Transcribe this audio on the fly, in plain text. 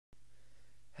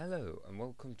Hello and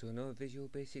welcome to another Visual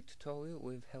Basic tutorial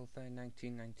with Hellfire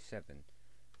 1997.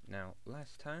 Now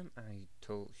last time I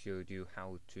showed you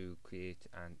how to create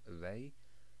an array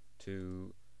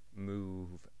to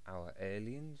move our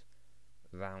aliens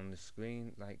around the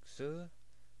screen like so,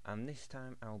 and this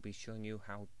time I'll be showing you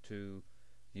how to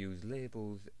use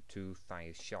labels to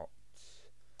fire shots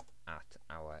at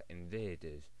our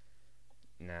invaders.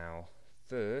 Now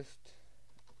first,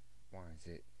 why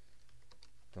is it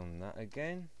done that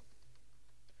again?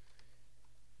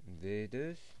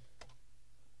 Invaders.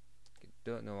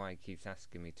 Don't know why it keeps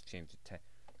asking me to change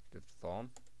the form.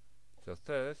 So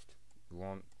first we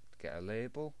want to get a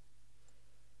label.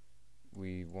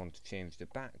 We want to change the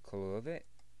back colour of it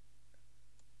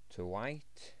to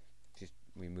white. Just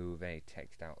remove any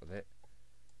text out of it.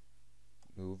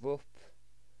 Move up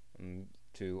and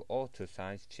to auto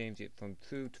size, change it from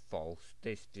true to false.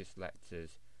 This just lets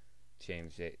us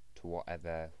change it to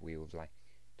whatever we would like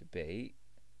to be.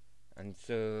 And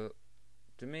so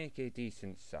to make a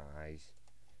decent size,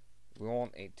 we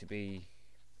want it to be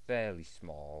fairly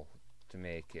small to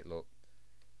make it look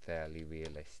fairly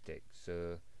realistic.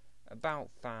 So about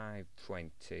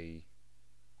 520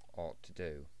 ought to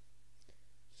do.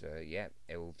 So yeah,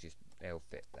 it'll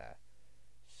fit there.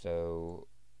 So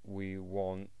we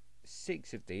want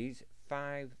 6 of these,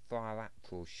 5 for our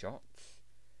actual shots,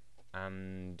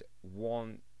 and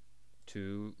 1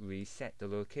 to reset the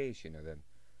location of them,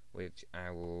 which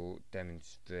I will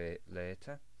demonstrate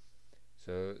later.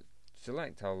 So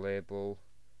select our label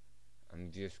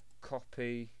and just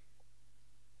copy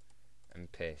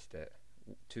and paste it.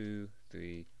 2,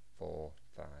 3, 4,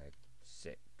 5,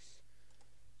 6.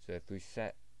 So if we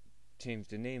change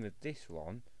the name of this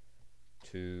one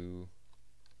to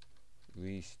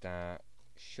restart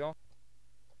shot,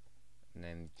 and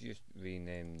then just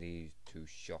rename these to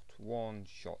shot 1,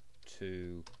 shot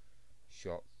 2,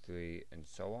 shot 3, and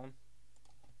so on.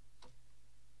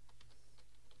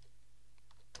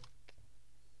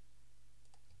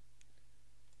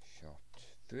 Shot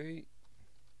 3,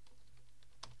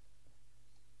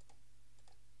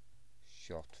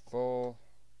 shot 4,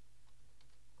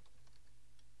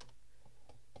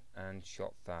 and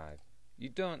shot 5. You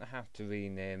don't have to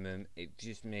rename them, it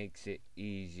just makes it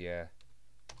easier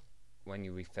when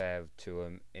you refer to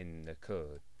them in the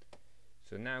code.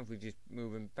 So now if we just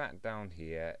move them back down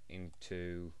here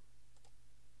into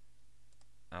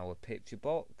our picture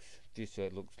box, just so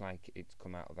it looks like it's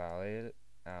come out of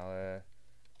our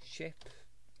ship.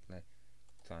 Let's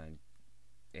try and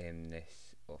aim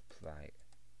this upright.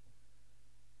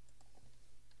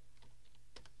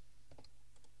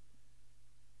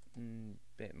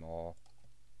 Bit more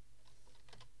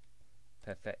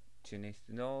perfectionist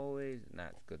than always, and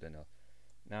that's good enough.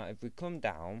 Now if we come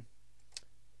down,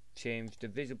 change the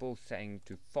visible setting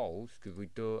to false, because we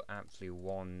don't actually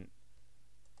want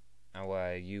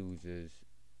our users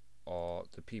or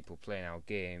the people playing our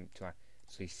game to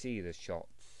actually see the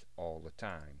shots all the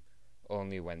time,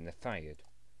 only when they're fired.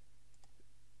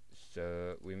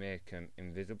 So we make them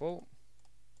invisible,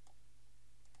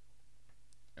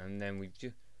 and then we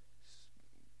just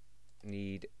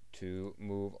need to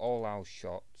move all our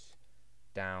shots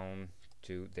down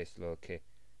to this location.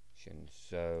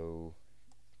 So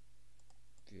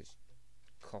just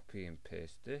copy and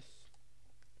paste this.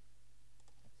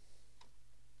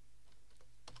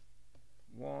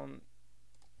 1,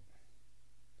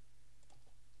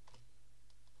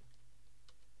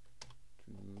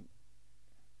 2,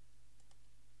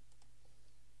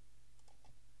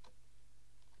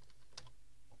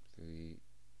 3,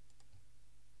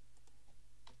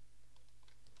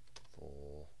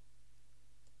 4,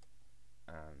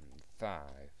 and 5.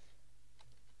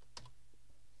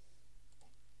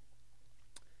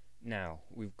 Now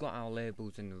we've got our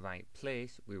labels in the right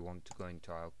place. We want to go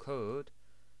into our code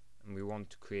and we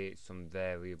want to create some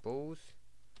variables.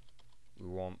 We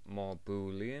want more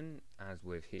boolean, as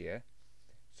with here.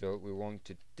 So we want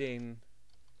to dim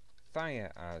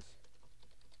fire as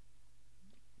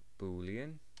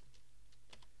boolean,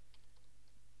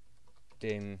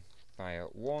 dim fire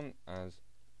 1 as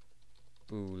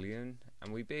boolean,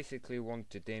 and we basically want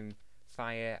to dim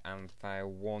fire and fire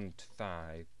 1 to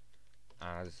 5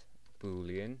 as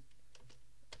boolean.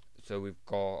 So we've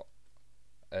got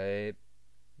a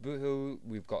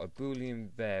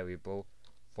boolean variable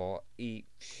for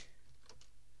each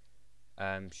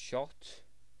shot,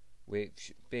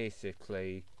 which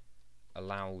basically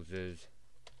allows us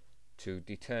to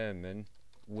determine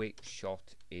which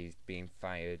shot is being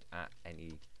fired at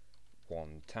any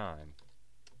one time.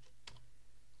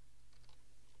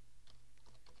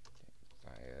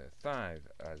 Fire 5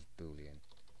 as boolean.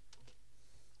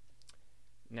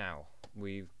 Now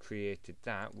we've created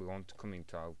that, we want to come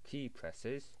into our key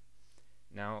presses.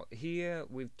 Now here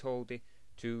we've told it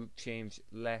to change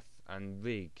left and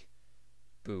rig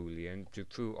boolean to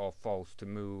true or false to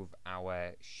move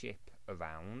our ship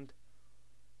around.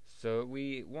 So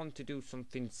we want to do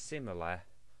something similar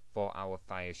for our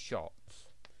fire shots.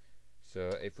 So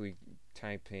if we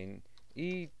type in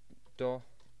if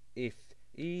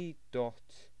e dot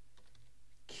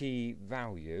key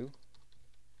value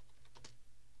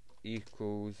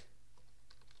equals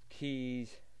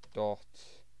keys dot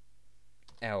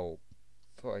L,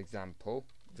 for example,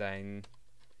 then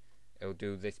it'll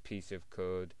do this piece of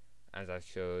code as I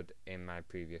showed in my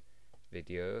previous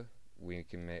video. We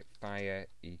can make fire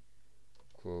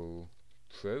equal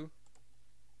true,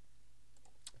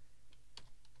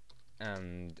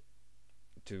 and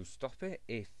to stop it,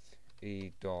 if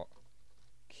e dot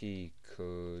key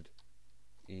code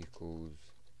equals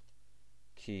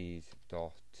keys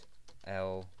dot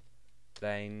L,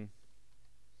 then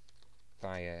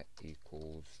fire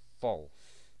equals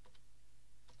false.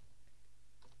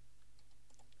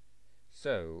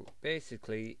 So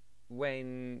basically,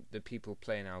 when the people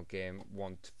playing our game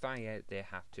want fire, they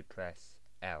have to press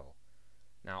L.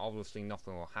 Now obviously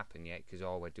nothing will happen yet because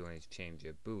all we're doing is change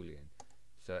a boolean.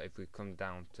 So if we come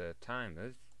down to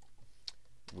timers,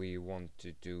 we want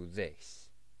to do this.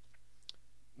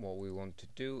 What we want to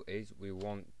do is we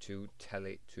want to tell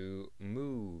it to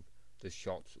move the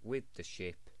shots with the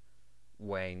ship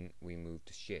when we move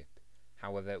the ship.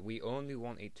 However, we only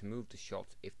want it to move the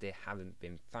shots if they haven't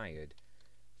been fired.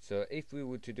 So if we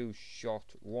were to do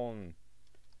shot 1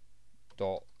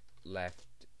 dot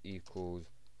left equals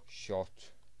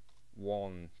shot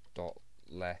 1 dot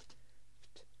left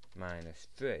minus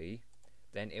 3,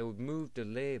 then it would move the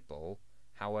label.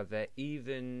 However,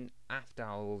 even after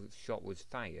our shot was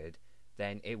fired,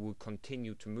 then it would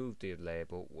continue to move the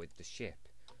label with the ship.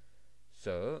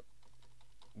 So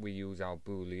we use our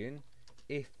boolean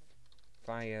if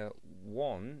fire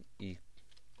 1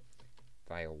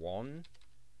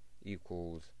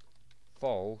 equals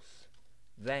false,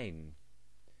 then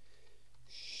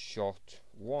shot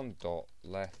 1 dot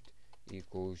left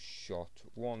equals shot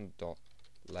 1 dot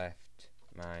left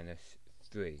minus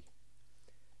 3.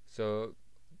 So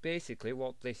basically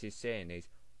what this is saying is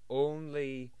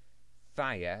only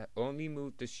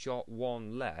move the shot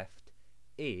 1 left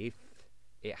if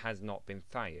it has not been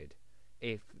fired,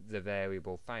 if the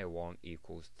variable fire1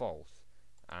 equals false.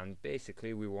 And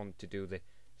basically we want to do this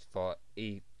for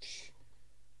each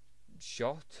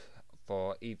shot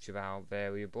for each of our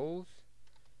variables.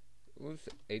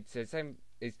 It's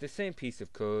the same piece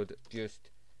of code, just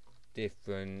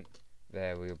different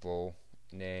variable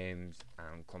names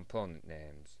and component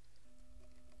names.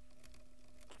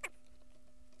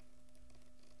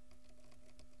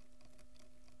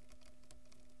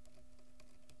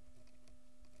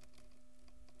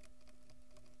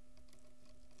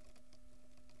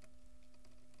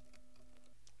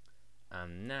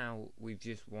 And now we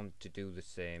just want to do the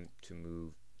same to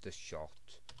move the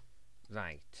shot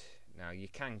right. Now you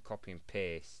can copy and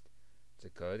paste the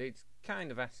code. It's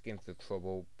kind of asking for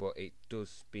trouble, but it does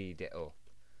speed it up.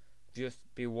 Just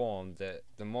be warned that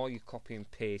the more you copy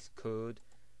and paste code,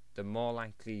 the more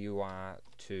likely you are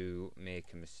to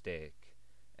make a mistake,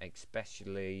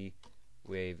 especially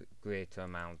with greater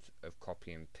amounts of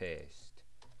copy and paste.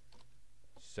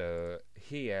 So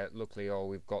here, luckily, all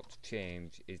we've got to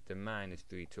change is the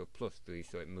 -3 to a +3,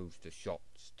 so it moves the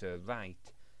shots to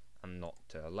right and not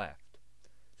to left.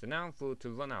 So now if we were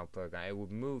to run our program, it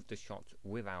would move the shots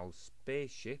with our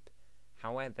spaceship.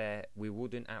 However, we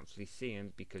wouldn't actually see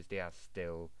them because they are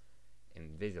still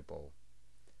invisible.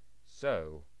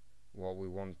 So what we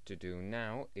want to do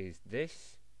now is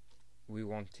this. We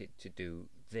want it to do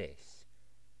this.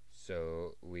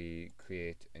 So we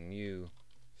create a new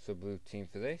subroutine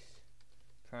for this.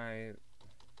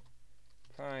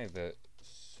 Private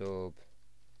sub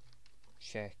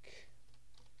check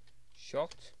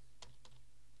shot,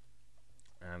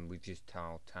 and we just tell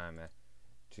our timer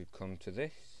to come to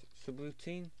this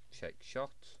subroutine, check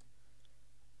shot,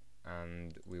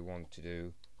 and we want to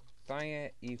do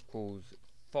fire equals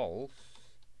false.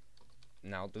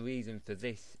 Now the reason for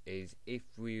this is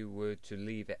if we were to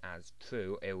leave it as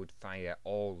true, it would fire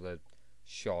all the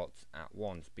shots at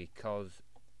once. Because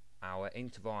our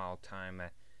interval, our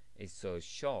timer is so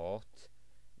short,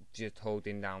 just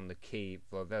holding down the key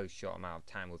for a very short amount of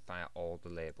time would fire all the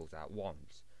labels at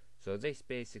once. So this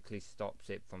basically stops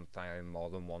it from firing more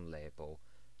than one label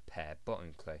per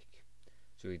button click.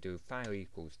 So we do fire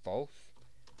equals false.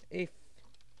 If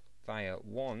fire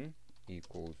 1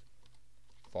 equals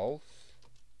false,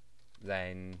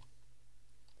 then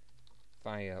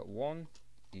fire 1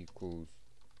 equals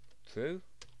true,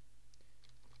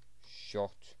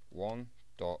 shot 1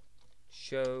 dot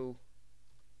show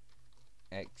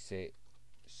exit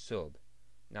sub.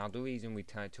 Now the reason we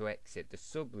try to exit the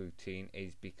subroutine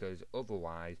is because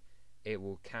otherwise it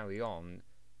will carry on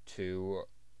to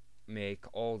make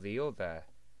all the other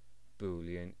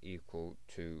boolean equal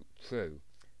to true,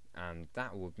 and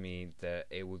that would mean that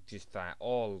it would just fire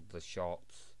all the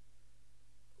shots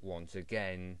once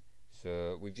again.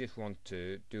 So we just want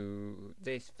to do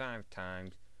this 5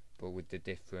 times, but with the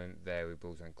different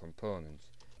variables and components.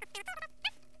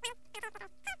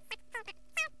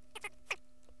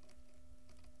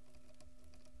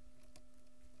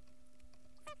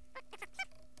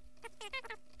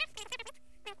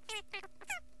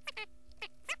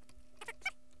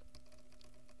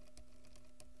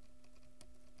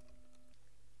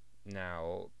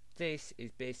 Now this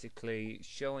is basically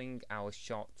showing our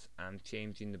shots and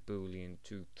changing the boolean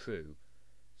to true.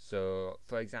 So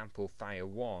for example, fire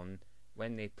 1,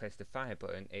 when they press the fire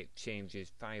button, it changes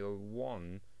fire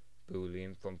 1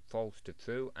 boolean from false to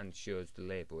true and shows the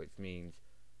label. It means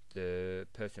the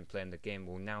person playing the game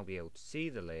will now be able to see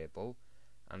the label,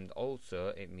 and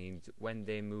also it means when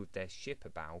they move their ship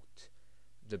about,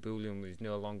 the boolean is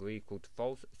no longer equal to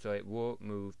false, so it won't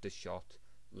move the shot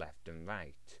left and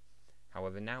right.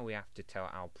 However, now we have to tell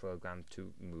our program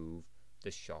to move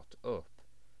the shot up.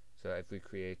 So if we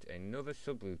create another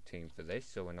subroutine for this,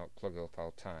 so we're not clogging up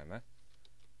our timer,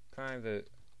 private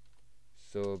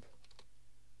sub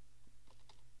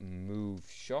move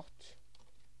shot,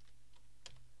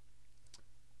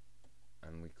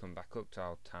 and we come back up to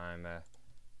our timer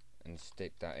and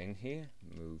stick that in here,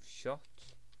 move shot.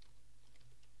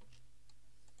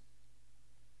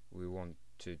 We want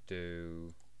to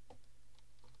do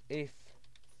if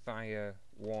fire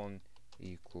 1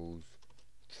 equals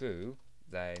true,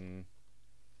 then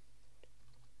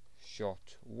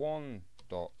shot 1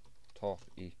 dot top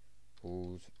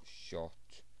equals shot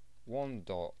 1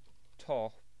 dot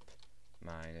top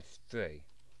minus 3.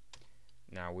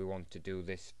 Now we want to do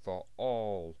this for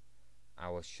all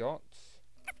our shots.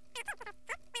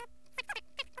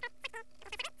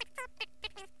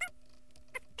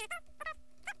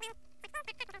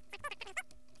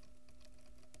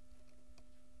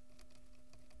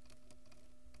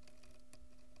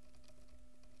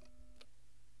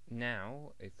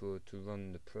 Now if we were to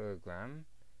run the program,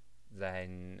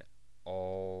 then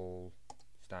all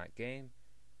start game,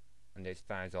 and it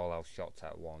fires all our shots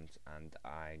at once, and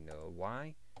I know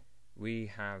why.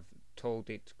 We have told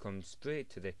it to come straight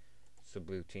to the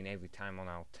subroutine every time on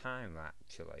our timer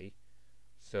actually,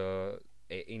 so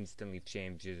it instantly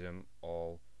changes them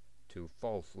all to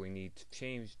false. We need to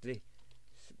change this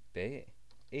bit.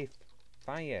 If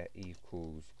fire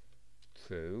equals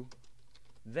true,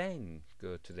 then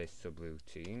go to this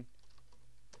subroutine,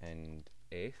 and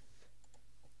if,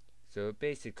 so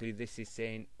basically this is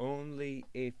saying only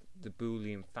if the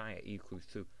boolean fire equals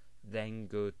true, then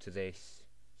go to this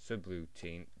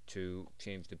subroutine to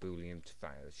change the boolean to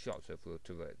fire a shot. So if we were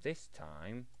to work this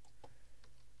time,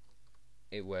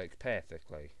 it works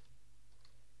perfectly.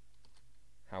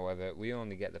 However, we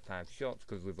only get the 5 shots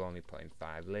because we've only put in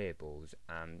 5 labels,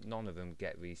 and none of them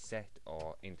get reset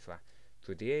or interact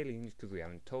with the aliens because we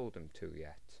haven't told them to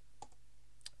yet.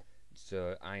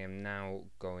 So I am now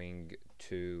going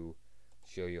to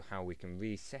show you how we can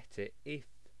reset it if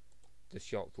the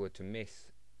shot were to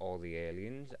miss all the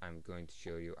aliens. I'm going to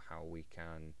show you how we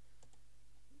can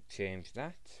change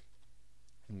that.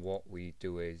 And what we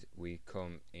do is we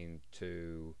come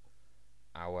into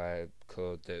our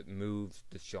code that moves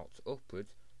the shots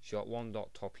upwards. Shot 1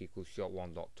 dot top equals shot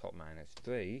 1 dot top minus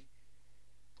 3.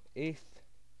 If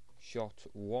shot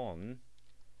 1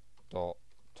 dot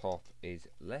top is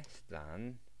less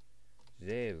than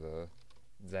 0,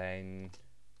 then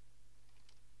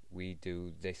we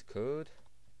do this code.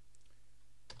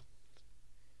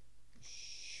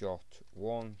 Shot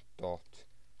 1 dot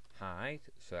hide,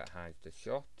 so it hides the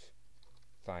shot.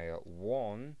 Fire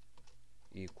 1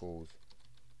 equals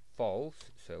false,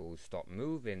 so we'll stop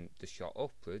moving the shot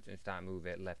upwards and start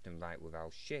moving it left and right with our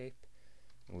ship.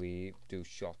 We do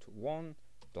shot 1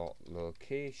 dot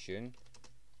location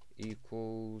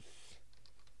equals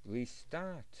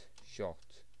restart shot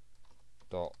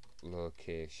dot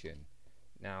location.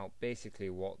 Now basically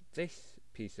what this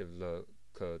piece of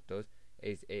code does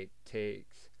is it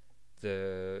takes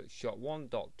the shot 1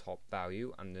 dot top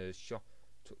value and the shot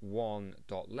 1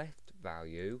 dot left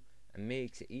value and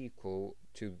makes it equal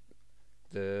to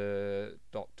the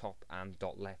dot top and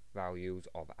dot left values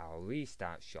of our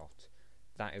restart shot.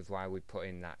 That is why we put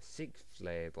in that 6th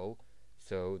label,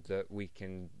 so that we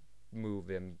can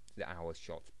moving our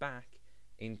shots back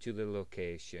into the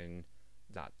location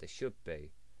that they should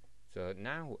be. So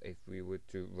now if we were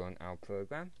to run our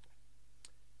program,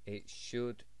 it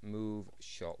should move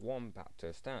shot 1 back to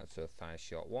the start. So fire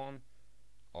shot 1,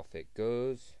 off it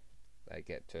goes, let it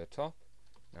get to the top.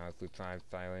 Now if we try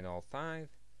firing all 5,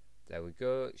 there we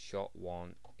go, shot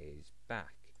 1 is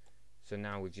back. So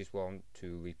now we just want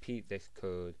to repeat this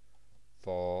code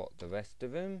for the rest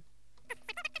of them.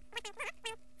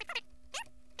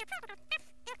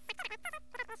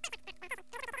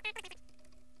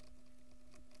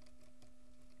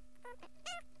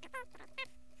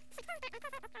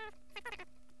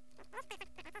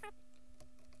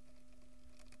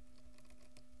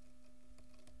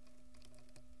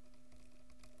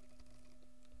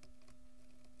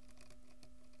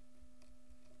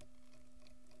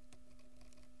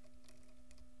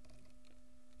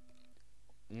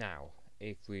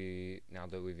 Now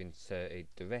that we've inserted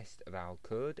the rest of our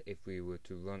code, if we were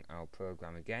to run our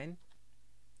program again,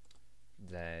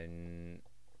 then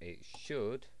it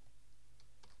should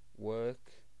work.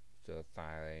 So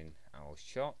firing our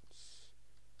shots,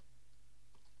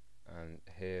 and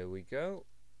here we go,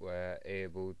 we're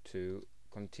able to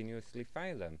continuously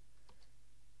fire them.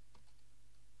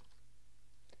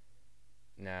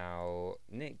 Now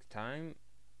next time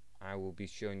I will be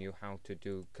showing you how to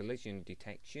do collision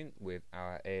detection with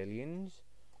our aliens,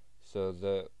 so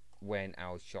that when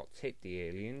our shots hit the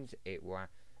aliens, it will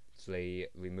actually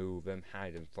remove them,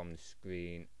 hide them from the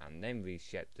screen, and then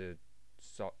reset the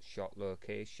shot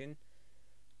location.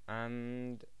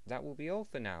 And that will be all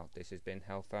for now. This has been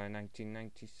Hellfire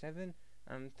 1997,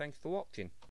 and thanks for watching.